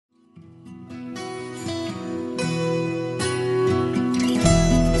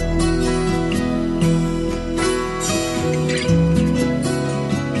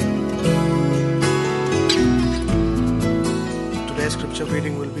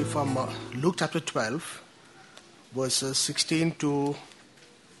be from Luke chapter 12, verses 16 to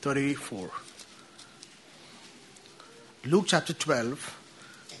 34. Luke chapter 12,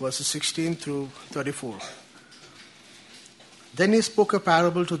 verses 16 through 34. Then he spoke a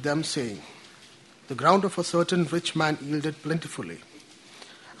parable to them, saying, The ground of a certain rich man yielded plentifully.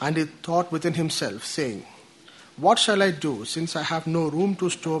 And he thought within himself, saying, What shall I do, since I have no room to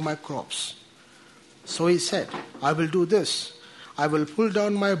store my crops? So he said, I will do this. I will pull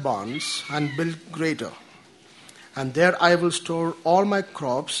down my barns and build greater. And there I will store all my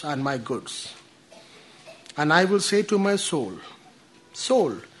crops and my goods. And I will say to my soul,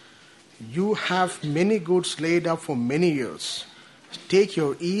 Soul, you have many goods laid up for many years. Take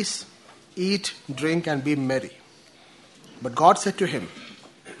your ease, eat, drink, and be merry. But God said to him,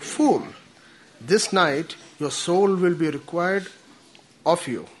 Fool, this night your soul will be required of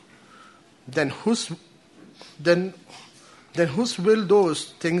you. Then whose will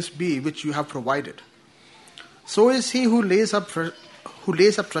those things be which you have provided? So is he who lays up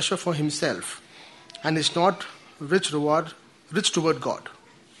treasure for himself and is not rich toward God.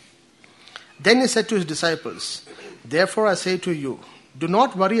 Then he said to his disciples, Therefore I say to you, do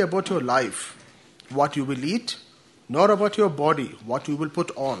not worry about your life, what you will eat, nor about your body, what you will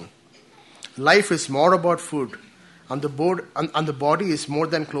put on. Life is more about food, and the body is more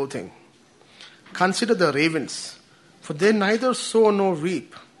than clothing. Consider the ravens, for they neither sow nor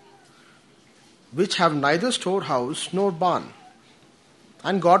reap, which have neither storehouse nor barn,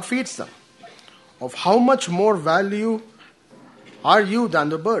 and God feeds them. Of how much more value are you than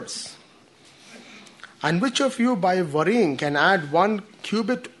the birds? And which of you by worrying can add 1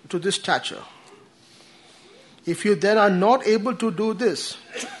 cubit to this stature? If you then are not able to do this,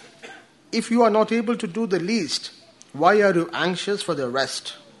 if you are not able to do the least, why are you anxious for the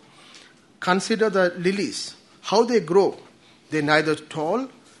rest? Consider the lilies, how they grow. They neither toil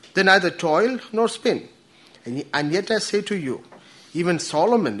nor spin. And yet I say to you, even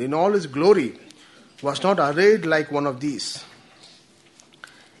Solomon in all his glory was not arrayed like one of these.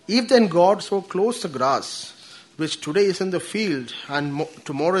 If then God so clothes the grass, which today is in the field and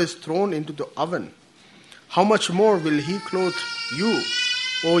tomorrow is thrown into the oven, how much more will he clothe you,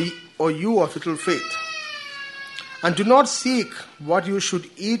 O you of little faith? And do not seek what you should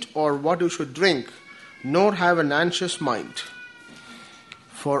eat or what you should drink, nor have an anxious mind.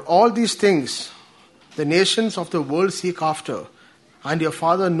 For all these things the nations of the world seek after, and your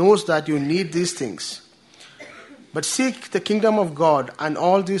Father knows that you need these things. But seek the kingdom of God, and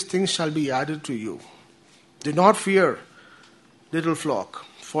all these things shall be added to you. Do not fear, little flock,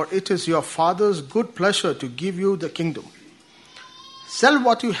 for it is your Father's good pleasure to give you the kingdom. Sell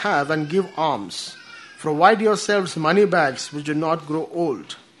what you have and give alms. Provide yourselves money bags which do not grow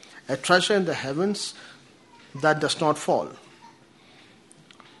old, a treasure in the heavens that does not fall,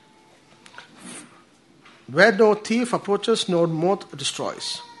 where no thief approaches nor moth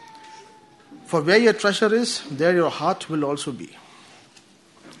destroys. For where your treasure is, there your heart will also be.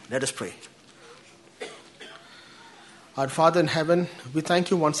 Let us pray. Our Father in heaven, we thank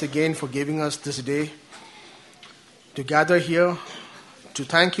you once again for giving us this day to gather here, to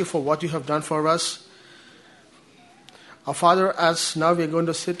thank you for what you have done for us. Our Father, as now we are going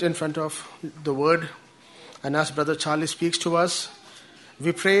to sit in front of the Word, and as Brother Charlie speaks to us,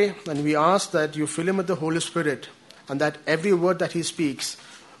 we pray and we ask that you fill him with the Holy Spirit, and that every word that he speaks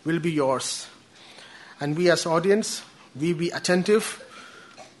will be yours. And we as audience, we be attentive.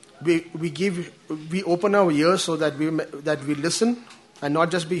 We open our ears so that we listen and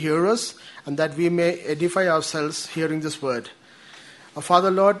not just be hearers, and that we may edify ourselves hearing this word. Our Father,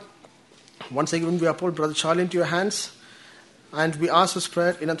 Lord, once again we uphold Brother Charlie into your hands, and we ask this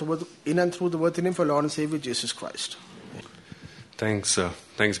prayer in and through the word in him for Lord and Savior Jesus Christ. Thanks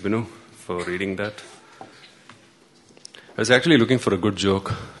Binu, for reading that. I was actually looking for a good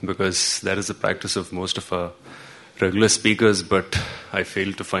joke, because that is the practice of most of our regular speakers, but I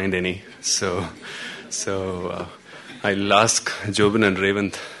failed to find any. So I'll ask Jobin and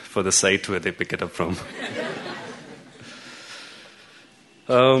Revant for the site where they pick it up from.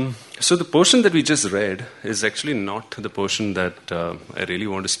 So the portion that we just read is actually not the portion that I really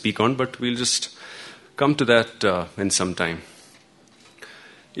want to speak on, but we'll just come to that in some time.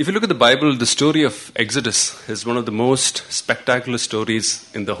 If you look at the Bible, the story of Exodus is one of the most spectacular stories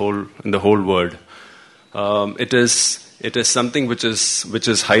in the whole world. It is something which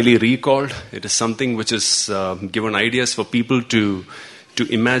is highly recalled. It is something which is given ideas for people to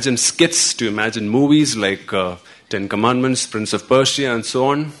imagine skits, to imagine movies like Ten Commandments, Prince of Persia, and so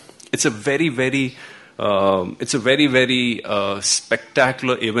on. It's a very, very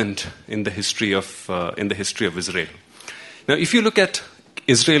spectacular event in the history of Israel. Now, if you look at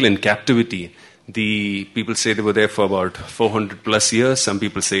Israel in captivity, the people say they were there for about 400 plus years. Some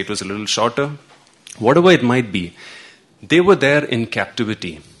people say it was a little shorter. Whatever it might be, they were there in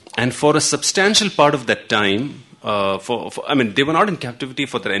captivity. And for a substantial part of that time, they were not in captivity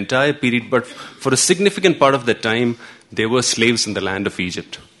for the entire period, but for a significant part of that time, they were slaves in the land of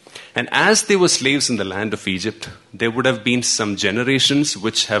Egypt. And as they were slaves in the land of Egypt, there would have been some generations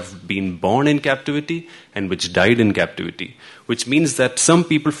which have been born in captivity and which died in captivity, which means that some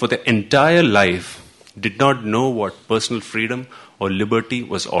people for their entire life did not know what personal freedom or liberty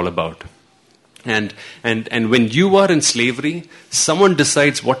was all about. And when you are in slavery, someone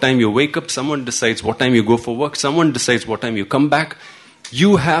decides what time you wake up, someone decides what time you go for work, someone decides what time you come back.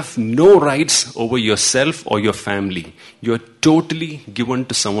 You have no rights over yourself or your family. You're totally given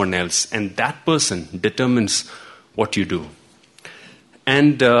to someone else, and that person determines what you do.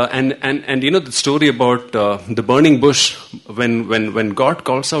 And you know the story about the burning bush. When God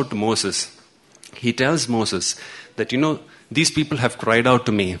calls out to Moses, He tells Moses that, you know, these people have cried out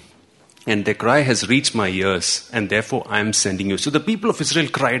to me, and their cry has reached my ears, and therefore I am sending you. So the people of Israel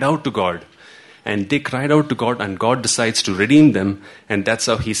cried out to God. And they cried out to God, and God decides to redeem them, and that's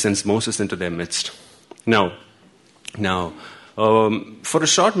how He sends Moses into their midst. Now, for a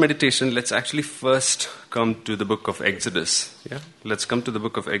short meditation, let's actually first come to the book of Exodus. Yeah, let's come to the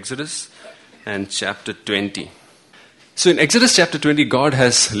book of Exodus and chapter 20. So in Exodus chapter 20, God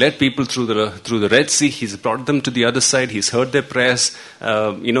has led people through the Red Sea. He's brought them to the other side. He's heard their prayers.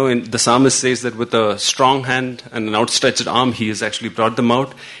 The psalmist says that with a strong hand and an outstretched arm, He has actually brought them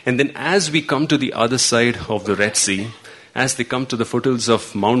out. And then as we come to the other side of the Red Sea, as they come to the foothills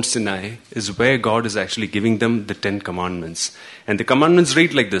of Mount Sinai, is where God is actually giving them the 10 commandments. And the commandments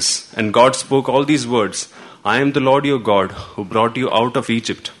read like this. And God spoke all these words. I am the Lord your God who brought you out of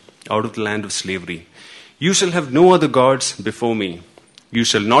Egypt, out of the land of slavery. You shall have no other gods before me. You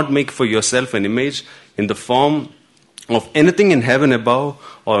shall not make for yourself an image in the form of anything in heaven above,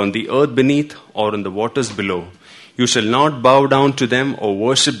 or on the earth beneath, or in the waters below. You shall not bow down to them or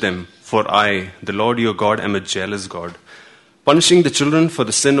worship them, for I, the Lord your God, am a jealous God, punishing the children for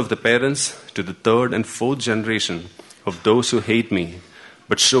the sin of the parents to the 3rd and 4th generation of those who hate me,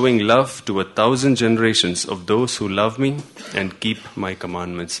 but showing love to 1,000 generations of those who love me and keep my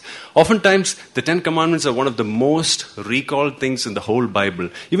commandments. Oftentimes, the 10 commandments are one of the most recalled things in the whole Bible.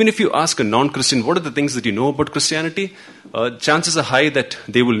 Even if you ask a non-Christian, what are the things that you know about Christianity? Chances are high that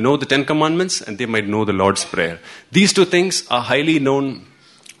they will know the 10 commandments and they might know the Lord's Prayer. These two things are highly known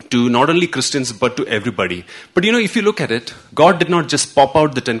to not only Christians but to everybody. But you know, if you look at it, God did not just pop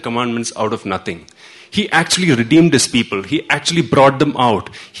out the 10 commandments out of nothing. He actually redeemed His people. He actually brought them out.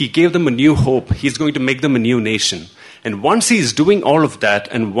 He gave them a new hope. He's going to make them a new nation. And once He is doing all of that,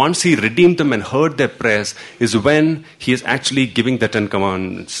 and once He redeemed them and heard their prayers, is when He is actually giving the 10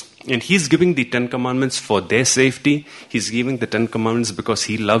 commandments. And He's giving the 10 commandments for their safety. He's giving the 10 commandments because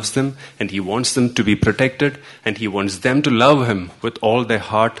He loves them, and He wants them to be protected, and He wants them to love Him with all their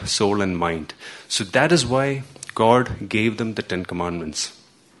heart, soul, and mind. So that is why God gave them the 10 commandments.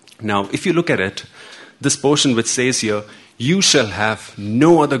 Now, if you look at it, this portion which says here, you shall have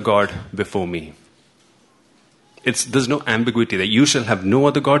no other God before me. There's no ambiguity there. You shall have no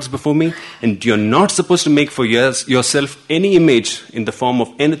other gods before me, and you're not supposed to make for yourself any image in the form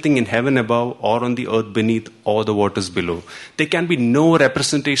of anything in heaven above, or on the earth beneath, or the waters below. There can be no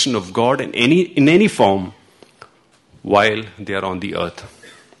representation of God in any form while they are on the earth.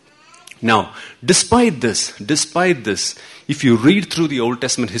 Now, despite this, if you read through the Old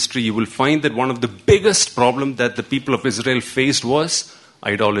Testament history, you will find that one of the biggest problems that the people of Israel faced was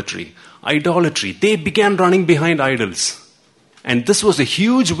idolatry. Idolatry. They began running behind idols. And this was a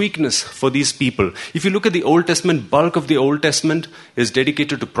huge weakness for these people. If you look at the Old Testament, bulk of the Old Testament is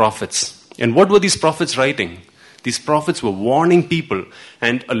dedicated to prophets. And what were these prophets writing? These prophets were warning people.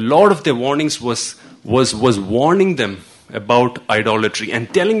 And a lot of their warnings was warning them about idolatry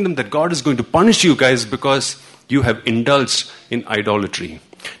and telling them that God is going to punish you guys because you have indulged in idolatry.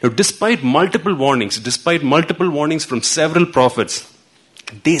 Now, despite multiple warnings from several prophets,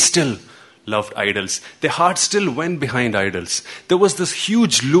 they still loved idols. Their hearts still went behind idols. There was this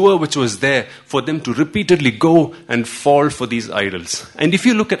huge lure which was there for them to repeatedly go and fall for these idols. And if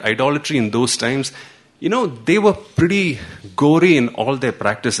you look at idolatry in those times, you know, they were pretty gory in all their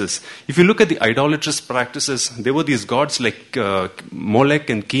practices. If you look at the idolatrous practices, there were these gods like Molech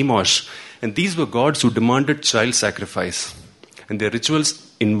and Chemosh. And these were gods who demanded child sacrifice. And their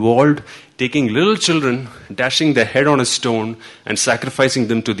rituals involved taking little children, dashing their head on a stone, and sacrificing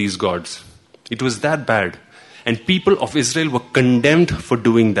them to these gods. It was that bad. And people of Israel were condemned for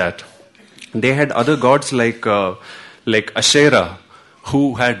doing that. They had other gods like Asherah,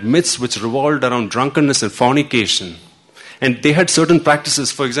 who had myths which revolved around drunkenness and fornication. And they had certain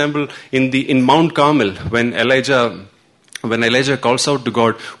practices. For example, in Mount Carmel, when Elijah calls out to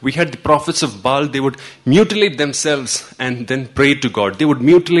God, we had the prophets of Baal. They would mutilate themselves and then pray to God. They would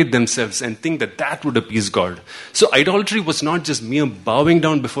mutilate themselves and think that would appease God. So idolatry was not just mere bowing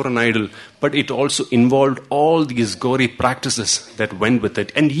down before an idol, but it also involved all these gory practices that went with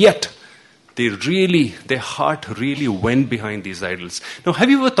it. And yet, their heart really went behind these idols. Now, have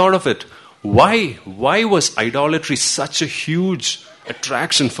you ever thought of it? Why was idolatry such a huge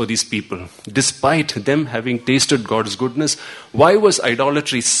attraction for these people? Despite them having tasted God's goodness, why was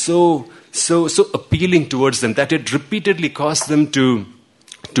idolatry so appealing towards them that it repeatedly caused them to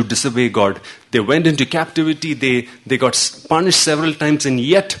disobey God? They went into captivity, they got punished several times, and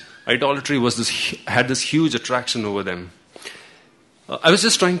yet idolatry had this huge attraction over them. I was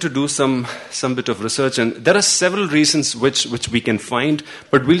just trying to do some bit of research, and there are several reasons which we can find,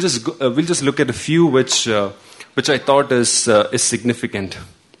 but we'll just look at a few which I thought is significant.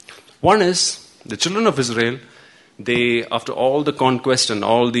 One is the children of Israel. They, after all the conquest and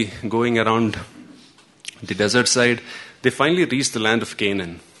all the going around the desert side, they finally reached the land of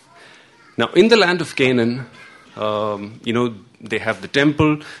Canaan. Now, in the land of Canaan, they have the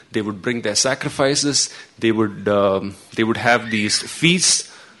temple. They would bring their sacrifices. They would have these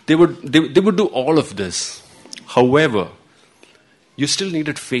feasts. They would do all of this. However, you still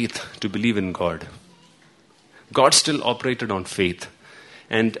needed faith to believe in God. God still operated on faith.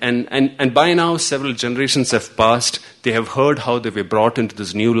 And by now, several generations have passed. They have heard how they were brought into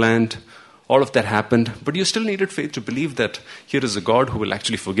this new land. All of that happened. But you still needed faith to believe that here is a God who will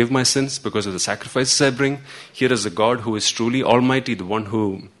actually forgive my sins because of the sacrifices I bring. Here is a God who is truly almighty, the one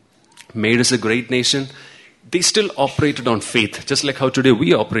who made us a great nation. They still operated on faith, just like how today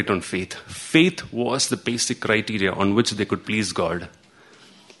we operate on faith. Faith was the basic criteria on which they could please God.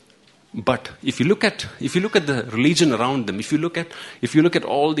 But if you look at the religion around them, if you look at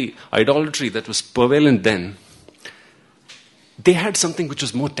all the idolatry that was prevalent then, they had something which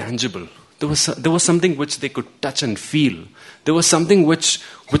was more tangible. There was something which they could touch and feel. There was something which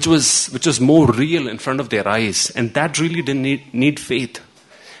was more real in front of their eyes, and that really didn't need faith.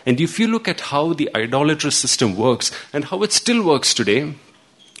 And if you look at how the idolatrous system works and how it still works today,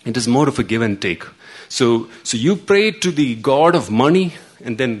 it is more of a give and take. So you pray to the God of money,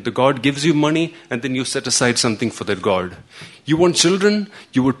 and then the God gives you money, and then you set aside something for that God. You want children,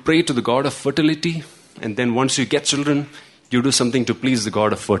 you would pray to the God of fertility, and then once you get children, you do something to please the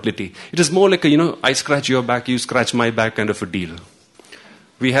God of fertility. It is more like I scratch your back, you scratch my back kind of a deal.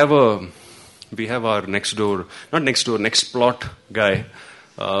 We have our next plot guy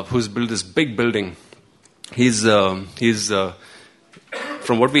who's built this big building. He's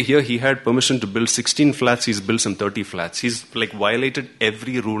from what we hear, he had permission to build 16 flats. He's built some 30 flats. He's violated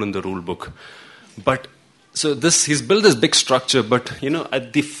every rule in the rule book. But so he's built this big structure. But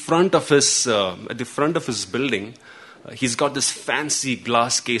at the front of his building, he's got this fancy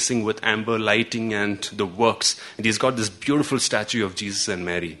glass casing with amber lighting and the works. And he's got this beautiful statue of Jesus and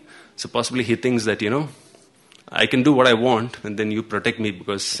Mary. So possibly he thinks that, I can do what I want, and then you protect me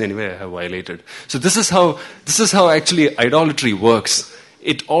because anyway I have violated. So this is how actually idolatry works.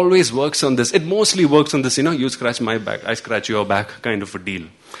 It always works on this. It mostly works on this, you scratch my back, I scratch your back kind of a deal.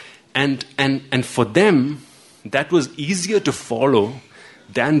 And for them, that was easier to follow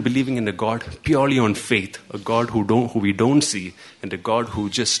than believing in a God purely on faith, a God who we don't see, and a God who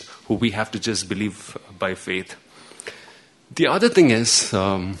we have to just believe by faith. The other thing is,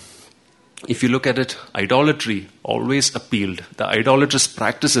 if you look at it, idolatry always appealed. The idolatrous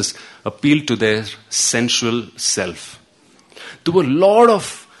practices appealed to their sensual self. There were a lot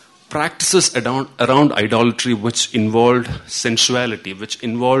of practices around idolatry which involved sensuality, which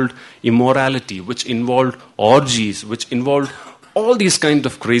involved immorality, which involved orgies, which involved all these kind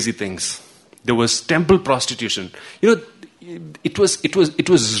of crazy things. There was temple prostitution. It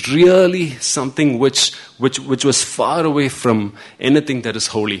was really something which was far away from anything that is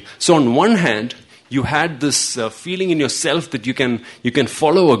holy. So on one hand, you had this feeling in yourself that you can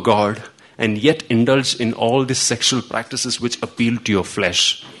follow a God and yet indulge in all these sexual practices which appeal to your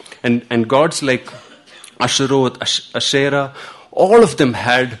flesh. And gods like Asheroth, Asherah, all of them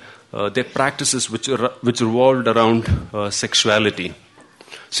had their practices which revolved around sexuality.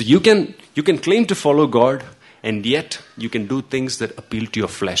 So you can claim to follow God, and yet you can do things that appeal to your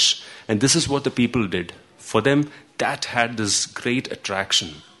flesh. And this is what the people did. For them, that had this great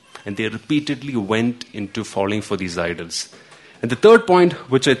attraction. And they repeatedly went into falling for these idols. And the third point,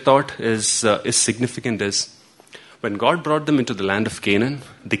 which I thought is significant, is when God brought them into the land of Canaan,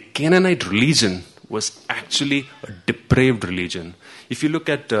 the Canaanite religion was actually a depraved religion. If you look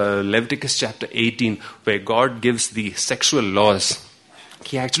at Leviticus chapter 18, where God gives the sexual laws,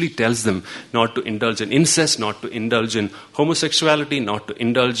 He actually tells them not to indulge in incest, not to indulge in homosexuality, not to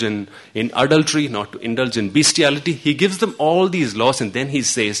indulge in adultery, not to indulge in bestiality. He gives them all these laws, and then He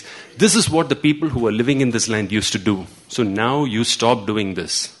says, this is what the people who are living in this land used to do. So now you stop doing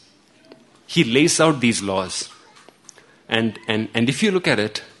this. He lays out these laws. And if you look at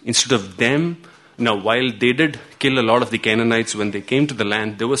it, instead of them, now while they did kill a lot of the Canaanites when they came to the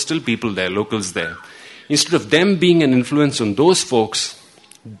land, there were still people there, locals there. Instead of them being an influence on those folks,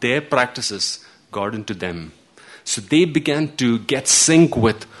 their practices got into them. So they began to get sync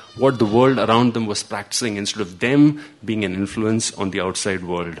with what the world around them was practicing instead of them being an influence on the outside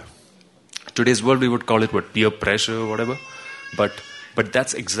world. Today's world, we would call it peer pressure or whatever. But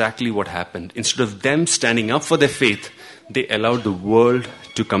that's exactly what happened. Instead of them standing up for their faith, they allowed the world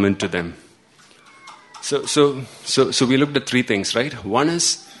to come into them. So we looked at three things, right? One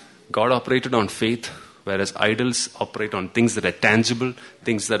is God operated on faith, whereas idols operate on things that are tangible,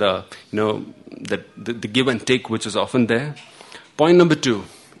 things that are, that the give and take which is often there. Point number 2,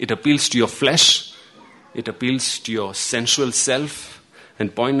 it appeals to your flesh, it appeals to your sensual self.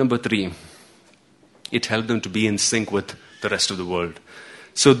 And point number 3, it helped them to be in sync with the rest of the world.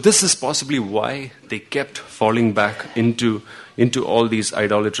 So this is possibly why they kept falling back into all these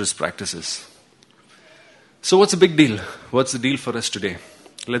idolatrous practices. So what's the big deal? What's the deal for us today?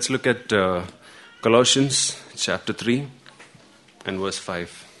 Let's look at Colossians chapter 3 and verse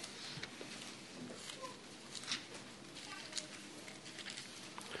 5.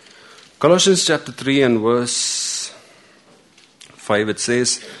 Colossians chapter 3 and verse 5, it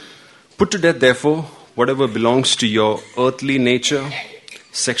says, "Put to death, therefore, whatever belongs to your earthly nature,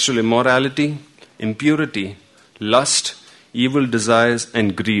 sexual immorality, impurity, lust, evil desires,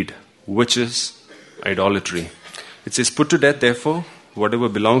 and greed, which is idolatry." It says, "Put to death, therefore, whatever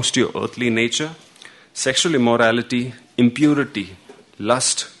belongs to your earthly nature, sexual immorality, impurity,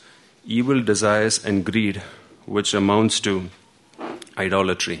 lust, evil desires, and greed, which amounts to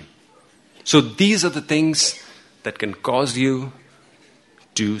idolatry." So these are the things that can cause you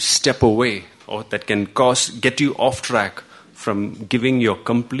to step away, or that can get you off track from giving your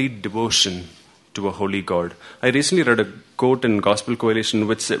complete devotion to a holy God. I recently read a quote in Gospel Coalition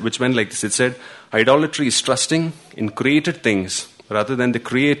which went like this. It said, "Idolatry is trusting in created things rather than the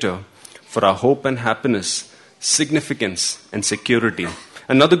Creator for our hope and happiness, significance and security."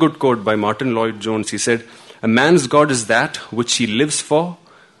 Another good quote by Martin Lloyd-Jones, he said, "A man's God is that which he lives for,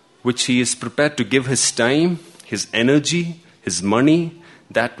 which he is prepared to give his time, his energy, his money,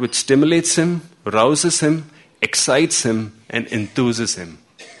 that which stimulates him, rouses him, excites him, and enthuses him."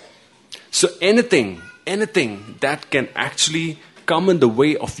 So anything that can actually come in the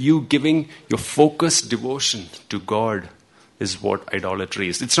way of you giving your focused devotion to God is what idolatry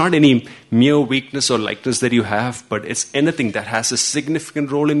is. It's not any mere weakness or likeness that you have, but it's anything that has a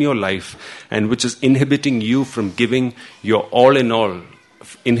significant role in your life and which is inhibiting you from giving your all in all,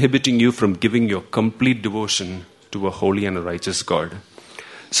 inhibiting you from giving your complete devotion to a holy and a righteous God.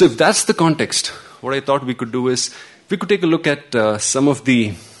 So if that's the context, what I thought we could do is we could take a look at some of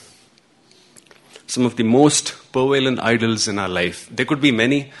the most prevalent idols in our life. There could be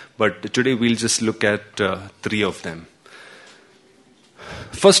many, but today we'll just look at 3 of them.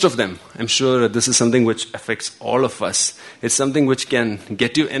 First of them, I'm sure this is something which affects all of us. It's something which can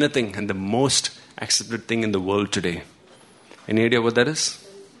get you anything and the most accepted thing in the world today. Any idea what that is?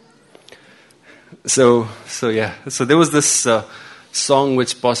 So there was this song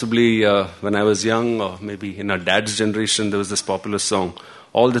which possibly when I was young, or maybe in our dad's generation, there was this popular song,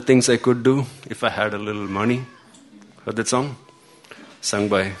 "All the Things I Could Do If I Had a Little Money." Heard that song? Sung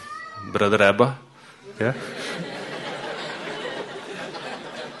by Brother Abba. Yeah?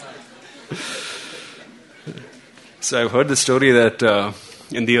 So I've heard the story that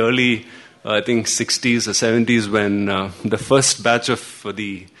in the early, I think 60s or 70s, when the first batch of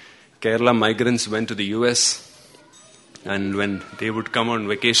the Kerala migrants went to the US, and when they would come on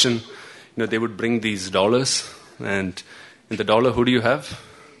vacation, they would bring these dollars, and in the dollar, who do you have?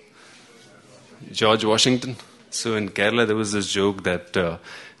 George Washington. So in Kerala, there was this joke that,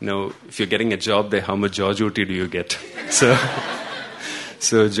 if you're getting a job there, how much George Guti do you get?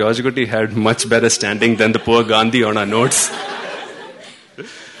 So George Guti had much better standing than the poor Gandhi on our notes.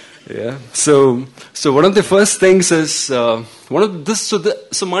 Yeah. So one of the first things is so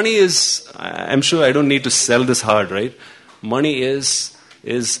money is. I'm sure I don't need to sell this hard, right? Money is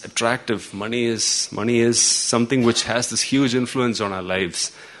attractive. Money is something which has this huge influence on our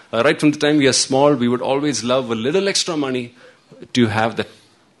lives. Right from the time we are small, we would always love a little extra money to have that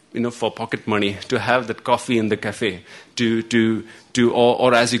for pocket money, to have that coffee in the cafe,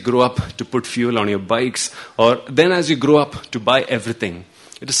 or as you grow up to put fuel on your bikes, or then as you grow up to buy everything.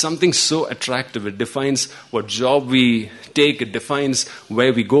 It is something so attractive. It defines what job we take. It defines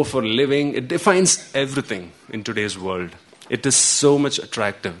where we go for a living. It defines everything in today's world. It is so much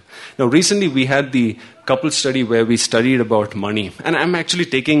attractive. Now, recently we had the couple study where we studied about money. And I'm actually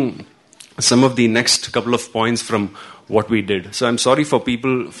taking some of the next couple of points from what we did. So I'm sorry for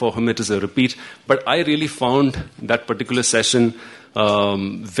people for whom it is a repeat, but I really found that particular session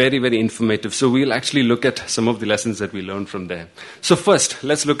very, very informative. So we'll actually look at some of the lessons that we learned from there. So first,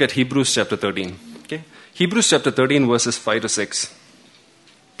 let's look at Hebrews chapter 13. Okay? Hebrews chapter 13, verses 5 to 6.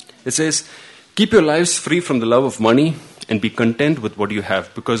 It says, "Keep your lives free from the love of money and be content with what you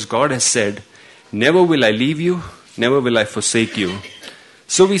have, because God has said, 'Never will I leave you, never will I forsake you.'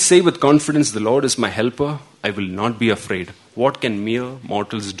 So we say with confidence, 'The Lord is my helper. I will not be afraid. What can mere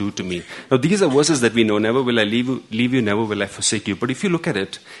mortals do to me?'" Now these are verses that we know. Never will I leave you, never will I forsake you. But if you look at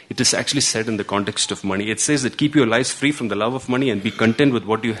it, it is actually said in the context of money. It says that keep your lives free from the love of money and be content with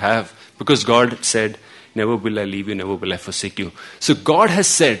what you have, because God said, "Never will I leave you, never will I forsake you." So God has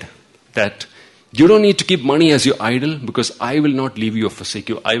said that you don't need to keep money as your idol, because I will not leave you or forsake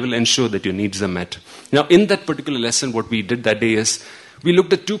you. I will ensure that your needs are met. Now in that particular lesson, what we did that day is, we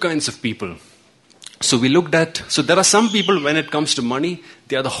looked at two kinds of people. So there are some people, when it comes to money,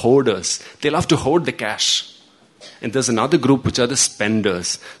 they are the hoarders. They love to hoard the cash. And there's another group which are the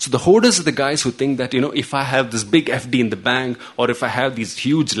spenders. So the hoarders are the guys who think that, if I have this big FD in the bank, or if I have these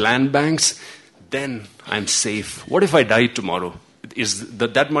huge land banks, then I'm safe. What if I die tomorrow?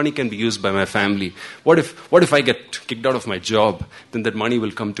 That money can be used by my family. What if I get kicked out of my job? Then that money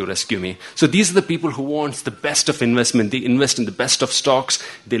will come to rescue me. So these are the people who want the best of investment. They invest in the best of stocks.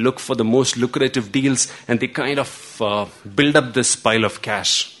 They look for the most lucrative deals, and they kind of build up this pile of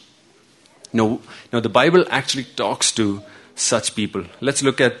cash. Now the Bible actually talks to such people. Let's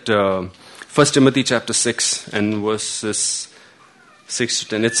look at 1 Timothy chapter 6 and verses 6 to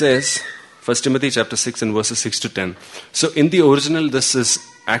 10. It says, 1 Timothy chapter 6 and verses 6 to 10. So in the original, this is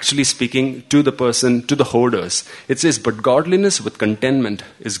actually speaking to the person, to the hoarders. It says, "But godliness with contentment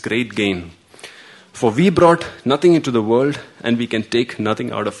is great gain. For we brought nothing into the world, and we can take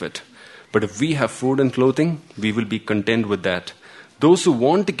nothing out of it. But if we have food and clothing, we will be content with that. Those who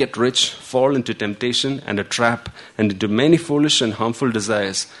want to get rich fall into temptation and a trap, and into many foolish and harmful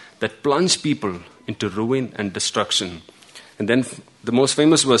desires that plunge people into ruin and destruction." And then the most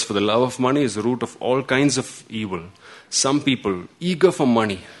famous verse, "For the love of money is the root of all kinds of evil. Some people, eager for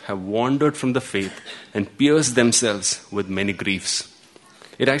money, have wandered from the faith and pierced themselves with many griefs."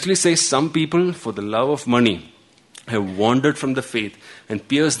 It actually says some people, for the love of money, have wandered from the faith and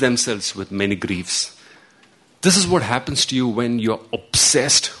pierced themselves with many griefs. This is what happens to you when you're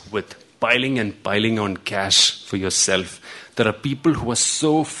obsessed with piling on cash for yourself. There are people who are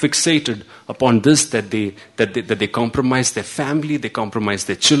so fixated upon this that they compromise their family, they compromise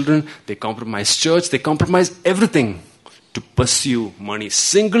their children, they compromise church, they compromise everything to pursue money,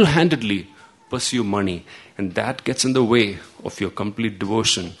 single-handedly pursue money. And that gets in the way of your complete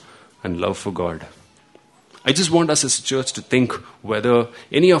devotion and love for God. I just want us as a church to think whether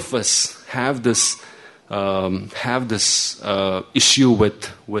any of us have this issue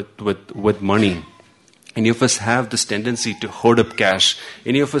with money. Any of us have this tendency to hoard up cash.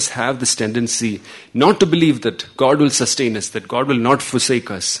 Any of us have this tendency not to believe that God will sustain us, that God will not forsake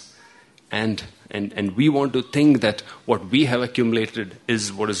us. And we want to think that what we have accumulated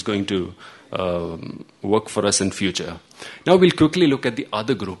is what is going to work for us in future. Now we'll quickly look at the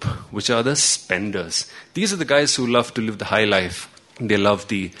other group, which are the spenders. These are the guys who love to live the high life. They love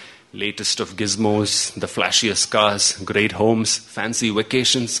the latest of gizmos, the flashiest cars, great homes, fancy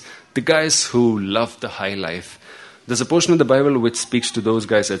vacations. The guys who love the high life. There's a portion of the Bible which speaks to those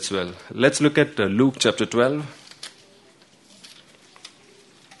guys as well. Let's look at Luke chapter 12.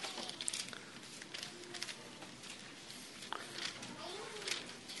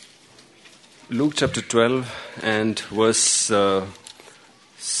 Luke chapter 12 and verse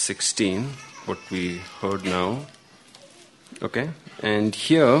 16, what we heard now. Okay, and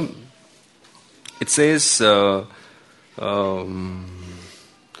here it says, the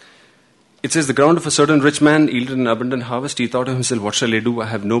ground of a certain rich man yielded an abundant harvest. He thought to himself, "What shall I do? I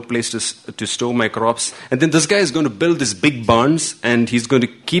have no place to store my crops." And then this guy is going to build this big barns, and he's going to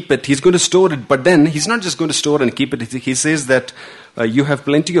keep it. He's going to store it, but then he's not just going to store and keep it. He says that you have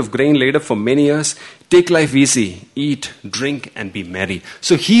plenty of grain laid up for many years. Take life easy, eat, drink, and be merry.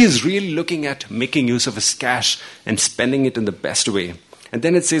 So he is really looking at making use of his cash and spending it in the best way. And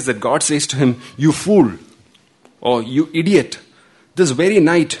then it says that God says to him, "You fool," or "You idiot. this very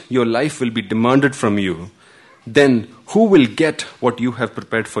night your life will be demanded from you. Then who will get what you have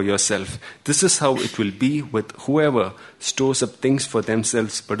prepared for yourself? This is how it will be with whoever stores up things for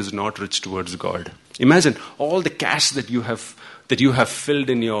themselves but is not rich towards God. Imagine all the cash that you have filled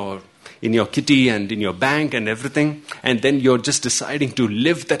in your kitty and in your bank and everything, and then you're just deciding to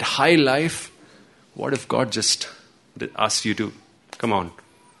live that high life. What if God just asks you to, come on,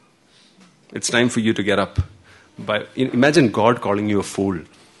 it's time for you to get up? Imagine God calling you a fool.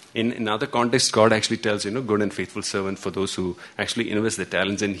 In other contexts, God actually tells, good and faithful servant for those who actually invest their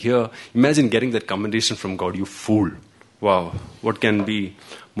talents. And here, imagine getting that commendation from God, you fool. Wow, what can be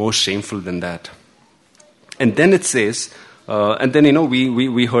more shameful than that? And then it says,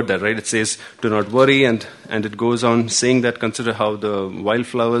 we heard that, right? It says, do not worry, and it goes on saying that, consider how the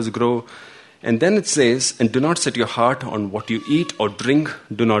wildflowers grow. And then it says, and do not set your heart on what you eat or drink.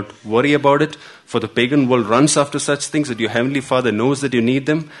 Do not worry about it, for the pagan world runs after such things, that your heavenly Father knows that you need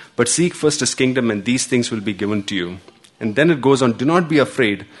them. But seek first His kingdom, and these things will be given to you. And then it goes on, do not be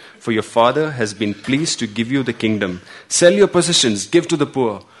afraid, for your Father has been pleased to give you the kingdom. Sell your possessions, give to the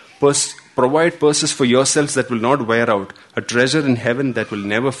poor. Provide purses for yourselves that will not wear out, a treasure in heaven that will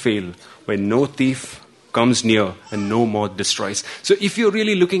never fail, where no thief comes near and no moth destroys. So if you're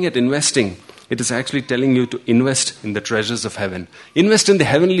really looking at investing, it is actually telling you to invest in the treasures of heaven. Invest in the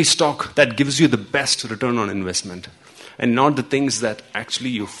heavenly stock that gives you the best return on investment, and not the things that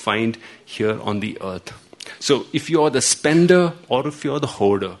actually you find here on the earth. So if you are the spender or if you are the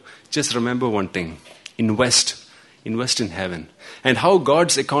hoarder, just remember one thing: invest in heaven. And how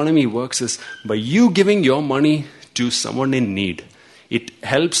God's economy works is by you giving your money to someone in need. It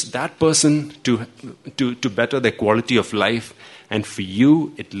helps that person to better their quality of life. And for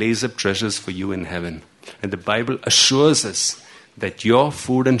you, it lays up treasures for you in heaven. And the Bible assures us that your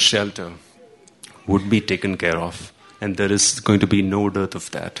food and shelter would be taken care of. And there is going to be no dearth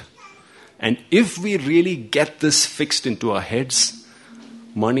of that. And if we really get this fixed into our heads,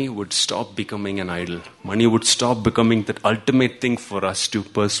 money would stop becoming an idol. Money would stop becoming that ultimate thing for us to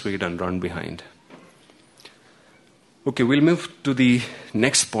persuade and run behind. Okay, we'll move to the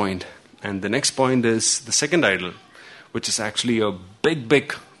next point. And the next point is the second idol, which is actually a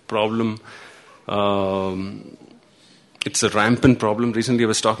big problem. It's a rampant problem. Recently I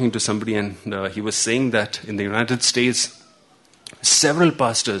was talking to somebody, and he was saying that in the United States, several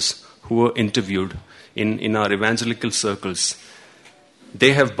pastors who were interviewed in our evangelical circles,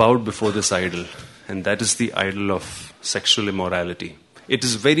 they have bowed before this idol, and that is the idol of sexual immorality. It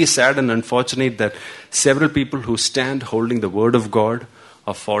is very sad and unfortunate that several people who stand holding the word of God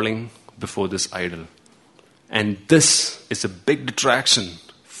are falling before this idol. And this is a big detraction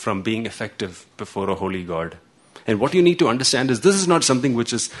from being effective before a holy God. And what you need to understand is this is not something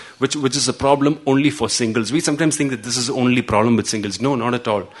which is a problem only for singles. We sometimes think that this is the only problem with singles. No, not at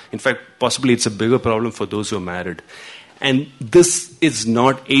all. In fact, possibly it's a bigger problem for those who are married. And this is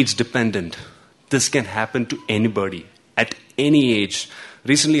not age dependent. This can happen to anybody at any age.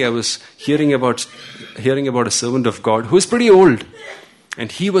 Recently I was hearing about a servant of God who is pretty old,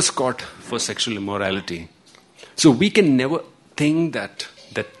 and he was caught for sexual immorality. So we can never think that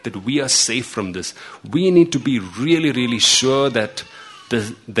we are safe from this. We need to be really, really sure that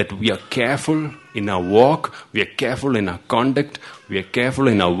we are careful in our walk, we are careful in our conduct, we are careful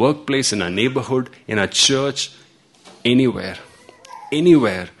in our workplace, in our neighborhood, in our church, anywhere.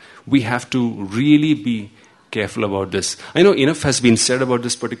 We have to really be careful about this. I know enough has been said about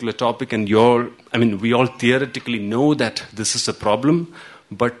this particular topic, and we all theoretically know that this is a problem,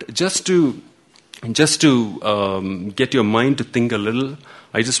 but just to get your mind to think a little,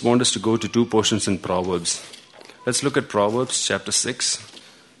 I just want us to go to two portions in Proverbs. Let's look at Proverbs chapter 6.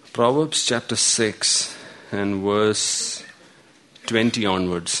 Proverbs chapter 6 and verse 20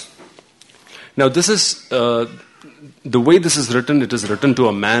 onwards. Now this is, the way this is written, it is written to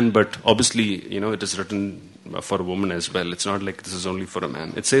a man, but obviously, it is written for a woman as well. It's not like this is only for a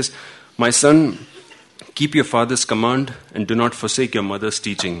man. It says, "My son, keep your father's command and do not forsake your mother's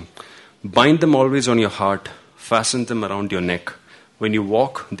teaching. Bind them always on your heart, fasten them around your neck. When you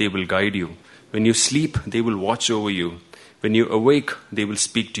walk, they will guide you. When you sleep, they will watch over you. When you awake, they will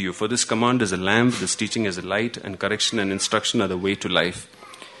speak to you. For this command is a lamp, this teaching is a light, and correction and instruction are the way to life.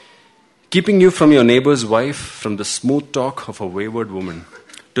 Keeping you from your neighbor's wife, from the smooth talk of a wayward woman.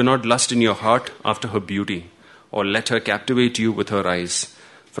 Do not lust in your heart after her beauty, or let her captivate you with her eyes.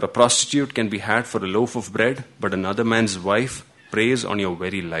 For a prostitute can be had for a loaf of bread, but another man's wife preys on your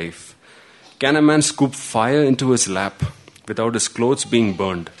very life. Can a man scoop fire into his lap without his clothes being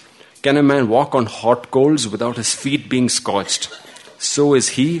burned? Can a man walk on hot coals without his feet being scorched? So is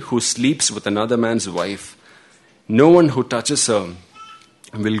he who sleeps with another man's wife. No one who touches her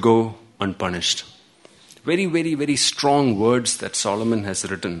will go unpunished. Very, very, very strong words that Solomon has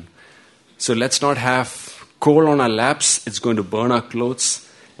written. So let's not have coal on our laps. It's going to burn our clothes.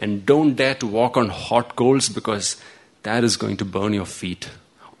 And don't dare to walk on hot coals, because that is going to burn your feet.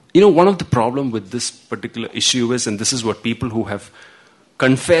 One of the problem with this particular issue is, and this is what people who have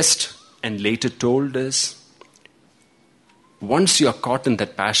confessed and later told is, once you are caught in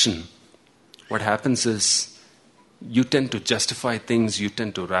that passion, what happens is you tend to justify things, you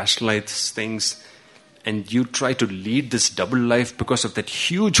tend to rationalize things, and you try to lead this double life because of that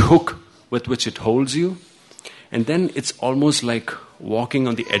huge hook with which it holds you. And then it's almost like walking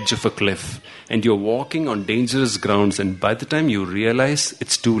on the edge of a cliff, and you're walking on dangerous grounds, and by the time you realize,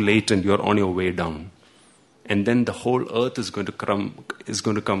 it's too late and you're on your way down. And then the whole earth is going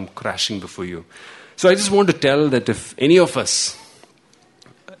to come crashing before you. So I just want to tell that if any of us,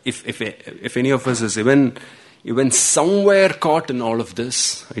 if any of us is even somewhere caught in all of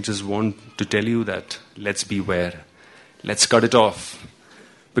this, I just want to tell you that let's beware. Let's cut it off.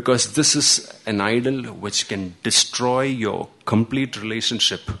 Because this is an idol which can destroy your complete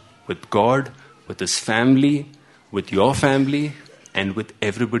relationship with God, with His family, with your family, and with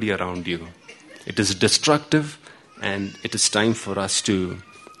everybody around you. It is destructive, and it is time for us to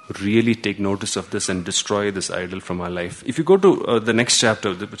really take notice of this and destroy this idol from our life. If you go to the next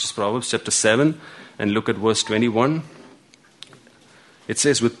chapter, which is Proverbs chapter 7, and look at verse 21, it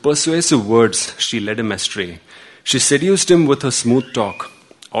says, "With persuasive words she led him astray. She seduced him with her smooth talk.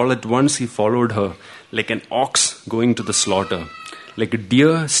 All at once he followed her, like an ox going to the slaughter, like a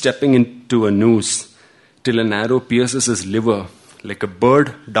deer stepping into a noose, till an arrow pierces his liver, like a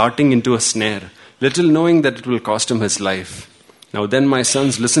bird darting into a snare, little knowing that it will cost him his life. Now then, my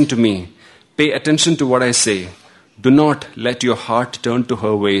sons, listen to me. Pay attention to what I say. Do not let your heart turn to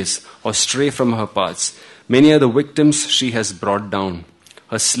her ways or stray from her paths. Many are the victims she has brought down.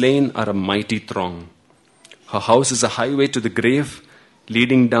 Her slain are a mighty throng. Her house is a highway to the grave,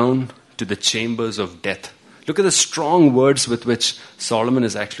 leading down to the chambers of death." Look at the strong words with which Solomon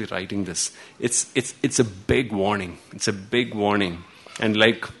is actually writing this. It's a big warning. It's a big warning. And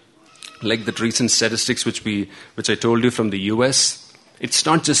like the recent statistics which I told you from the US, it's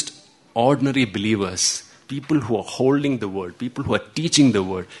not just ordinary believers, people who are holding the word, people who are teaching the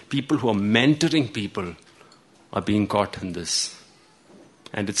word, people who are mentoring people are being caught in this.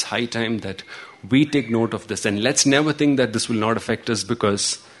 And it's high time that we take note of this. And let's never think that this will not affect us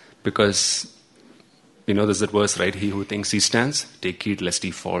because there's that verse, right? He who thinks he stands, take heed lest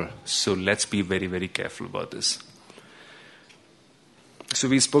he fall. So let's be very, very careful about this. So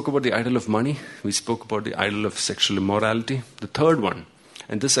we spoke about the idol of money. We spoke about the idol of sexual immorality. The third one,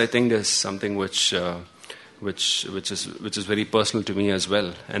 and this I think is something which is very personal to me as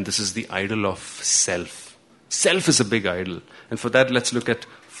well. And this is the idol of self. Self is a big idol. And for that, let's look at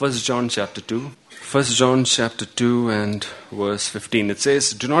 1 John chapter 2. 1 John chapter 2 and verse 15. It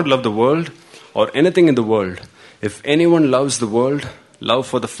says, "Do not love the world or anything in the world. If anyone loves the world, love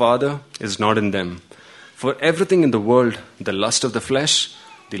for the Father is not in them. For everything in the world, the lust of the flesh,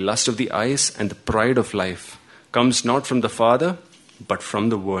 the lust of the eyes, and the pride of life, comes not from the Father, but from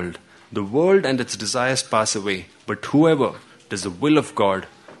the world. The world and its desires pass away, but whoever does the will of God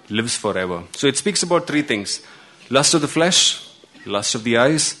lives forever." So it speaks about three things: lust of the flesh, lust of the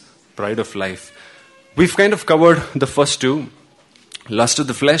eyes, pride of life. We've kind of covered the first two. Lust of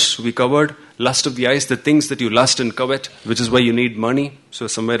the flesh, we covered. Lust of the eyes, the things that you lust and covet, which is why you need money. So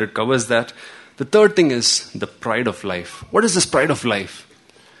somewhere it covers that. The third thing is the pride of life. What is this pride of life?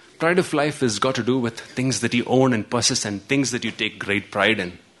 Pride of life has got to do with things that you own and possess and things that you take great pride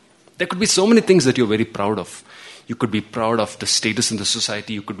in. There could be so many things that you're very proud of. You could be proud of the status in the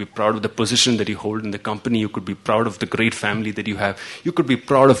society. You could be proud of the position that you hold in the company. You could be proud of the great family that you have. You could be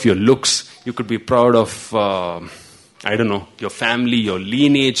proud of your looks. You could be proud of, your family, your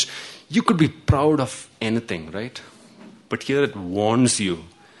lineage. You could be proud of anything, right? But here it warns you.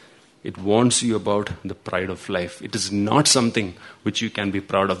 It warns you about the pride of life. It is not something which you can be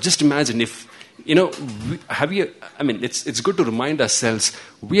proud of. Just imagine if, it's good to remind ourselves,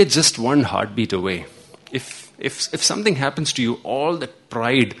 we are just one heartbeat away. If something happens to you, all that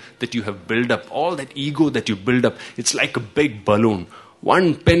pride that you have built up, all that ego that you build up, it's like a big balloon.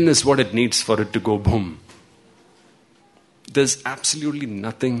 One pin is what it needs for it to go boom. There's absolutely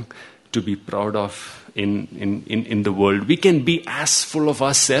nothing to be proud of in the world. We can be as full of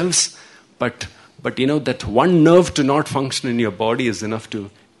ourselves, but that one nerve to not function in your body is enough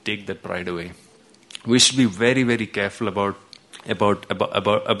to take that pride away. We should be very, very careful about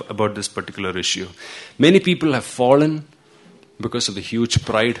this particular issue. Many people have fallen because of the huge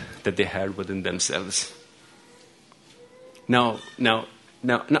pride that they had within themselves. Now,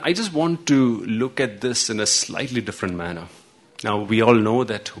 Now, I just want to look at this in a slightly different manner. Now, we all know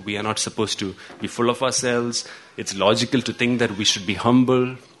that we are not supposed to be full of ourselves. It's logical to think that we should be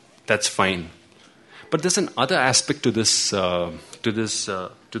humble. That's fine. But there's another aspect to this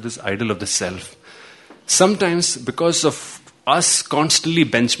idol of the self. Sometimes, because of us constantly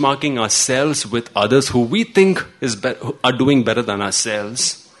benchmarking ourselves with others who we think are doing better than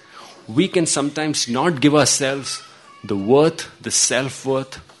ourselves, we can sometimes not give ourselves the worth, the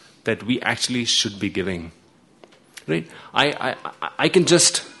self-worth that we actually should be giving. Right? I can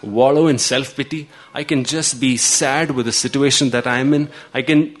just wallow in self-pity. I can just be sad with the situation that I'm in. I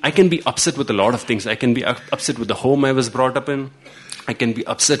can be upset with a lot of things. I can be upset with the home I was brought up in. I can be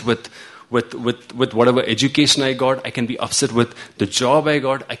upset with whatever education I got. I can be upset with the job I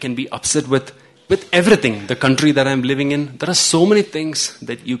got. I can be upset with everything, the country that I'm living in. There are so many things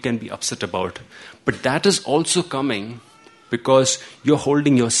that you can be upset about. But that is also coming because you're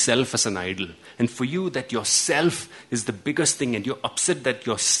holding yourself as an idol. And for you, that yourself is the biggest thing, and you're upset that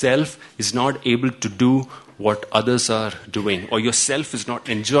yourself is not able to do what others are doing, or yourself is not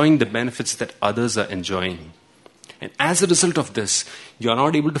enjoying the benefits that others are enjoying. And as a result of this, you're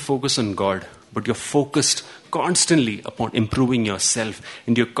not able to focus on God, but you're focused constantly upon improving yourself,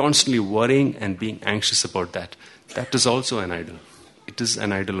 and you're constantly worrying and being anxious about that. That is also an idol. It is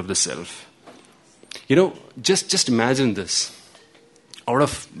an idol of the self. Just imagine this. Out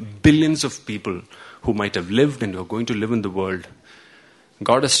of billions of people who might have lived and who are going to live in the world,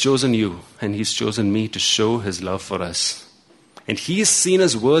 God has chosen you and He's chosen me to show His love for us. And He is seen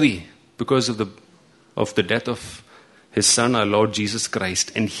as worthy because of the death of His Son, our Lord Jesus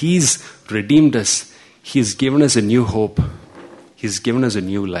Christ. And He's redeemed us. He's given us a new hope. He's given us a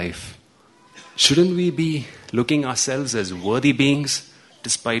new life. Shouldn't we be looking ourselves as worthy beings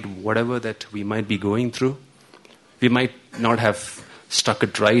despite whatever that we might be going through? We might not have struck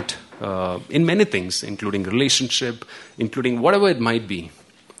it right in many things, including relationship, including whatever it might be.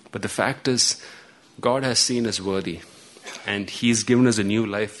 But the fact is, God has seen us worthy, and He's given us a new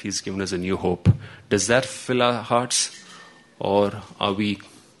life. He's given us a new hope. Does that fill our hearts, or are we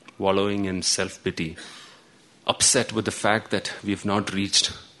wallowing in self-pity, upset with the fact that we've not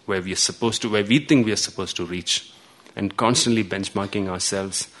reached where we think we are supposed to reach, and constantly benchmarking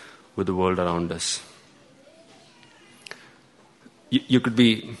ourselves with the world around us? You could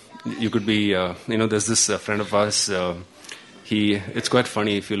be, there's this friend of ours, it's quite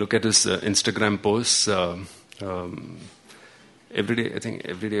funny if you look at his Instagram posts, every day, I think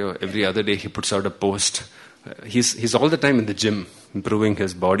every day or every other day he puts out a post. He's all the time in the gym, improving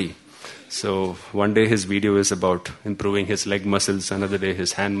his body. So one day his video is about improving his leg muscles, another day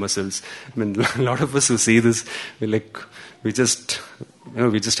his hand muscles. I mean, a lot of us who see this, we just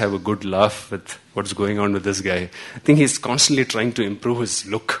have a good laugh with what's going on with this guy. I think he's constantly trying to improve his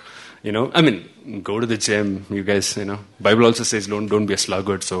look. Go to the gym, you guys, Bible also says don't be a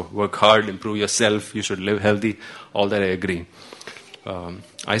sluggard, so work hard, improve yourself, you should live healthy. All that I agree.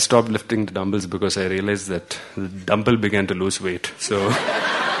 I stopped lifting the dumbbells because I realized that the dumbbell began to lose weight. So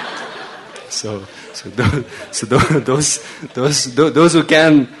those who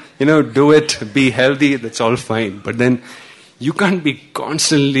can, do it, be healthy, that's all fine. But then you can't be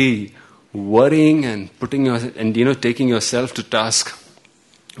constantly worrying and taking yourself to task,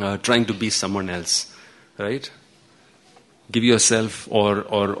 trying to be someone else, right? Give yourself or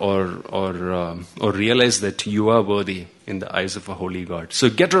realize that you are worthy in the eyes of a holy God. So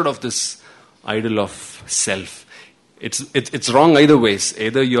get rid of this idol of self. It's wrong either ways.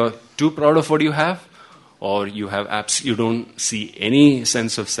 Either you're too proud of what you have, or you don't see any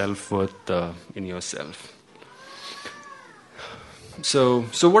sense of self-worth in yourself. So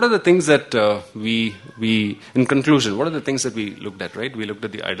what are the things that in conclusion, what are the things that we looked at, right? We looked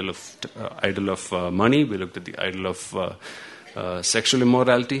at the idol of money. We looked at the idol of sexual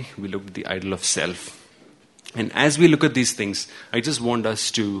immorality. We looked at the idol of self. And as we look at these things, I just want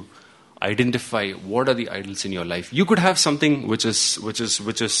us to identify what are the idols in your life. You could have something which is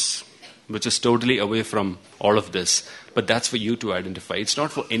totally away from all of this, but that's for you to identify. It's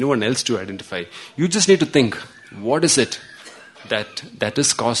not for anyone else to identify. You just need to think, what is it that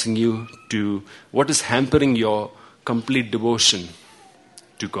is causing you to, what is hampering your complete devotion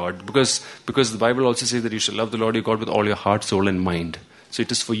to God? Because the Bible also says that you shall love the Lord your God with all your heart, soul and mind. So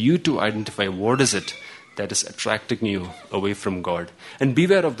it is for you to identify what is it that is attracting you away from God. And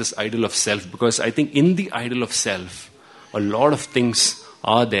beware of this idol of self, because I think in the idol of self, a lot of things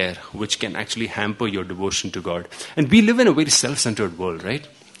are there which can actually hamper your devotion to God. And we live in a very self-centered world, right?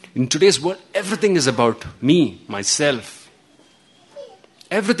 In today's world, everything is about me, myself.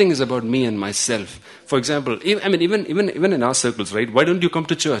 Everything is about me and myself. For example, even in our circles, right? Why don't you come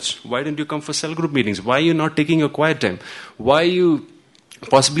to church? Why don't you come for cell group meetings? Why are you not taking your quiet time? Why are you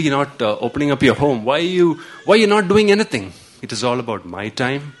possibly not opening up your home? Why are you not doing anything? It is all about my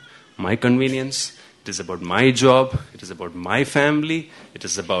time, my convenience. It is about my job. It is about my family. It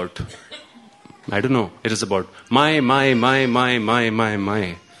is about, I don't know. It is about my.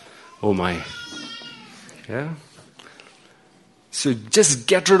 Oh my. Yeah? So just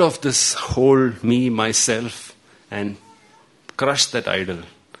get rid of this whole me, myself, and crush that idol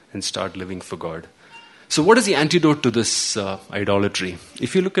and start living for God. So what is the antidote to this idolatry?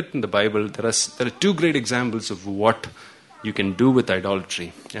 If you look at in the Bible, there are two great examples of what you can do with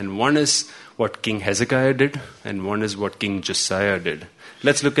idolatry. And one is what King Hezekiah did, and one is what King Josiah did.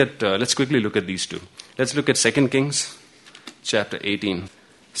 Let's quickly look at these two. Let's look at 2 Kings chapter 18.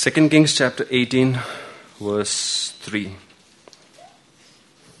 2 Kings chapter 18, verse 3.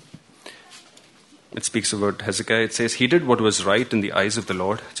 It speaks about Hezekiah. It says, "He did what was right in the eyes of the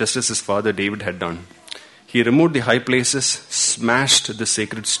Lord, just as his father David had done. He removed the high places, smashed the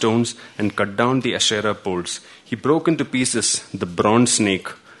sacred stones, and cut down the Asherah poles. He broke into pieces the bronze snake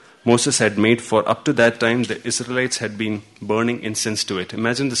Moses had made, for up to that time the Israelites had been burning incense to it."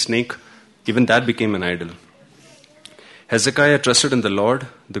 Imagine the snake, even that became an idol. "Hezekiah trusted in the Lord,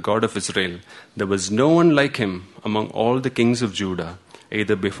 the God of Israel. There was no one like him among all the kings of Judah,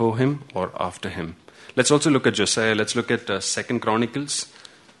 either before him or after him." Let's also look at Josiah. Let's look at 2 Chronicles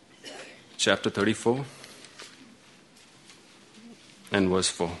chapter 34 and verse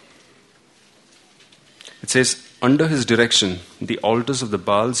 4. It says, "Under his direction, the altars of the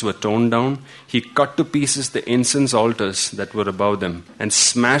Baals were torn down. He cut to pieces the incense altars that were above them and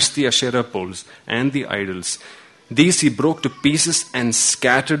smashed the Asherah poles and the idols. These he broke to pieces and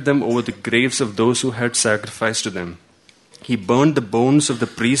scattered them over the graves of those who had sacrificed to them. He burned the bones of the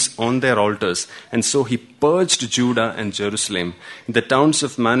priests on their altars, and so he purged Judah and Jerusalem. In the towns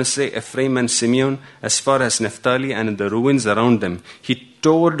of Manasseh, Ephraim, and Simeon, as far as Naphtali, and in the ruins around them, he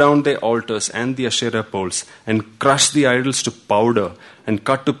tore down their altars and the Asherah poles, and crushed the idols to powder, and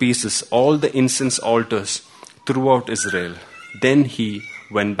cut to pieces all the incense altars throughout Israel. Then he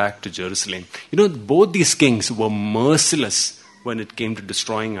went back to Jerusalem." Both these kings were merciless when it came to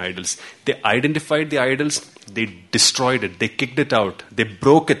destroying idols. They identified the idols, they destroyed it, they kicked it out, they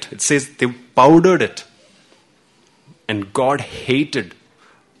broke it. It says they powdered it. And God hated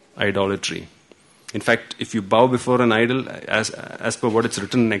idolatry. In fact, if you bow before an idol, as per what it's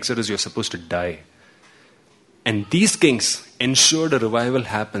written in Exodus, you're supposed to die. And these kings ensured a revival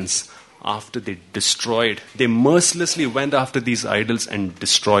happens after they mercilessly went after these idols and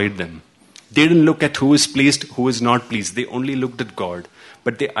destroyed them. They didn't look at who is pleased, who is not pleased. They only looked at God.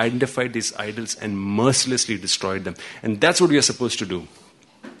 But they identified these idols and mercilessly destroyed them. And that's what we are supposed to do.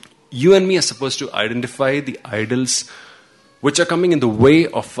 You and me are supposed to identify the idols which are coming in the way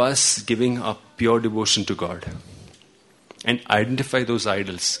of us giving our pure devotion to God. And identify those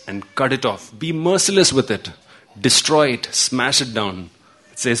idols and cut it off. Be merciless with it. Destroy it. Smash it down.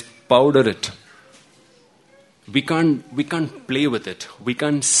 It says powder it. We can't play with it. We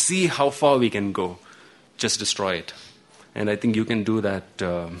can't see how far we can go. Just destroy it. And I think you can do that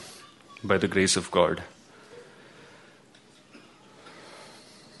by the grace of God.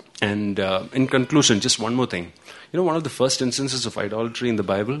 And in conclusion, just one more thing. One of the first instances of idolatry in the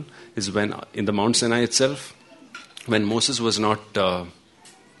Bible is when, in the Mount Sinai itself, when Moses was not, they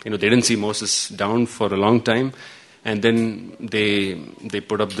didn't see Moses down for a long time. And then they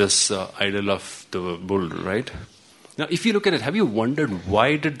put up this idol of the bull, right? Now, if you look at it, have you wondered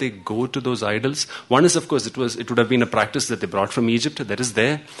why did they go to those idols? One is, of course, it would have been a practice that they brought from Egypt, that is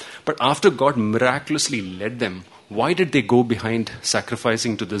there. But after God miraculously led them, why did they go behind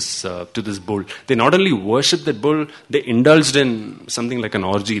sacrificing to this bull? They not only worshipped that bull, they indulged in something like an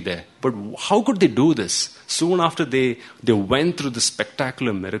orgy there. But how could they do this? Soon after they went through the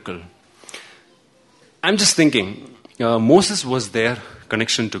spectacular miracle. I'm just thinking, Moses was their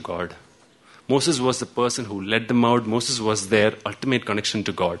connection to God. Moses was the person who led them out. Moses was their ultimate connection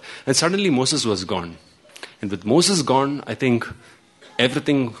to God. And suddenly Moses was gone. And with Moses gone, I think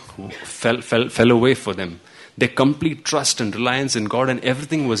everything fell away for them. Their complete trust and reliance in God, and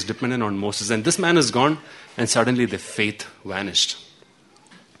everything was dependent on Moses. And this man is gone, and suddenly their faith vanished.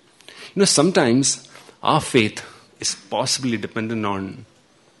 Sometimes our faith is possibly dependent on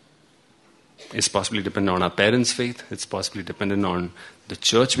our parents' faith. It's possibly dependent on the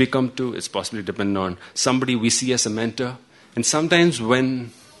church we come to. It's possibly dependent on somebody we see as a mentor. And sometimes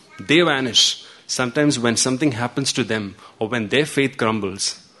when they vanish, sometimes when something happens to them, or when their faith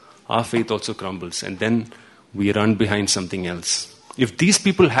crumbles, our faith also crumbles. And then we run behind something else. If these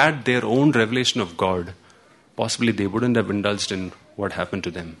people had their own revelation of God, possibly they wouldn't have indulged in what happened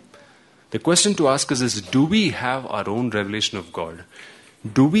to them. The question to ask us is, do we have our own revelation of God?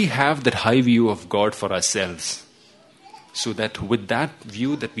 Do we have that high view of God for ourselves? So that with that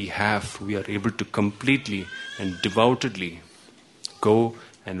view that we have, we are able to completely and devoutedly go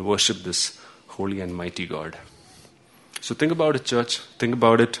and worship this holy and mighty God. So think about it, church. Think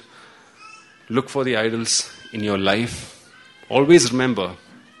about it. Look for the idols in your life. Always remember,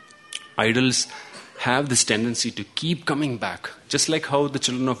 idols have this tendency to keep coming back. Just like how the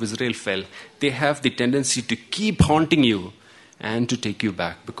children of Israel fell, they have the tendency to keep haunting you and to take you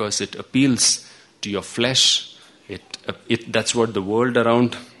back because it appeals to your flesh. That's what the world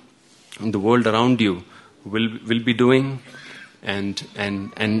around you will be doing, and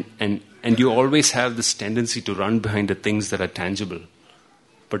you always have this tendency to run behind the things that are tangible.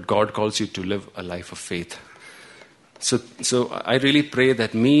 But God calls you to live a life of faith. So I really pray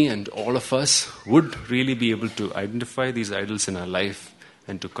that me and all of us would really be able to identify these idols in our life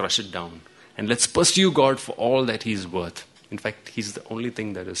and to crush it down. And let's pursue God for all that He is worth. In fact, He's the only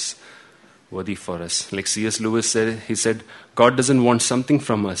thing that is worthy for us. Like C.S. Lewis said, he said, God doesn't want something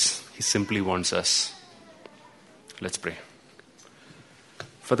from us. He simply wants us. Let's pray.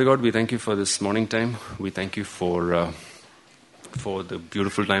 Father God, we thank you for this morning time. We thank you for the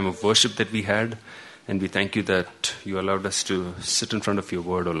beautiful time of worship that we had. And we thank you that you allowed us to sit in front of your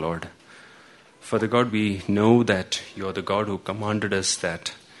word, O Lord. Father God, we know that you are the God who commanded us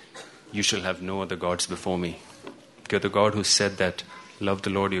that you shall have no other gods before me. You're the God who said that love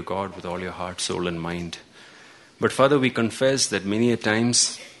the Lord your God with all your heart, soul, and mind. But Father, we confess that many a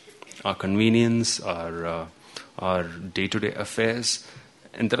times our convenience, our day-to-day affairs,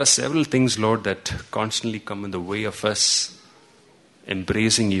 and there are several things, Lord, that constantly come in the way of us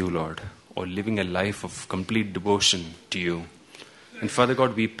embracing you, Lord, or living a life of complete devotion to you. And Father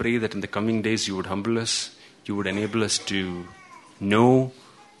God, we pray that in the coming days you would humble us, you would enable us to know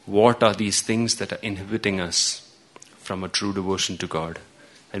what are these things that are inhibiting us from a true devotion to God.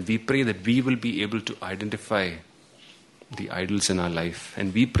 And we pray that we will be able to identify the idols in our life.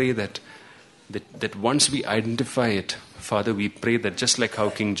 And we pray that once we identify it, Father, we pray that just like how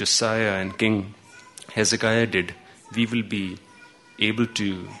King Josiah and King Hezekiah did, we will be able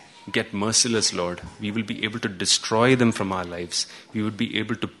to get merciless, Lord. We will be able to destroy them from our lives. We would be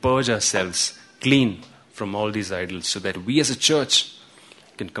able to purge ourselves clean from all these idols so that we as a church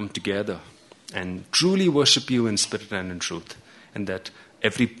can come together and truly worship you in spirit and in truth. And that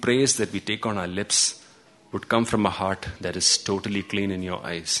every praise that we take on our lips would come from a heart that is totally clean in your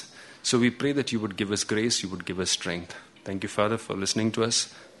eyes. So we pray that you would give us grace, you would give us strength. Thank you, Father, for listening to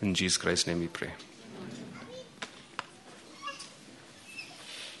us. In Jesus Christ's name we pray.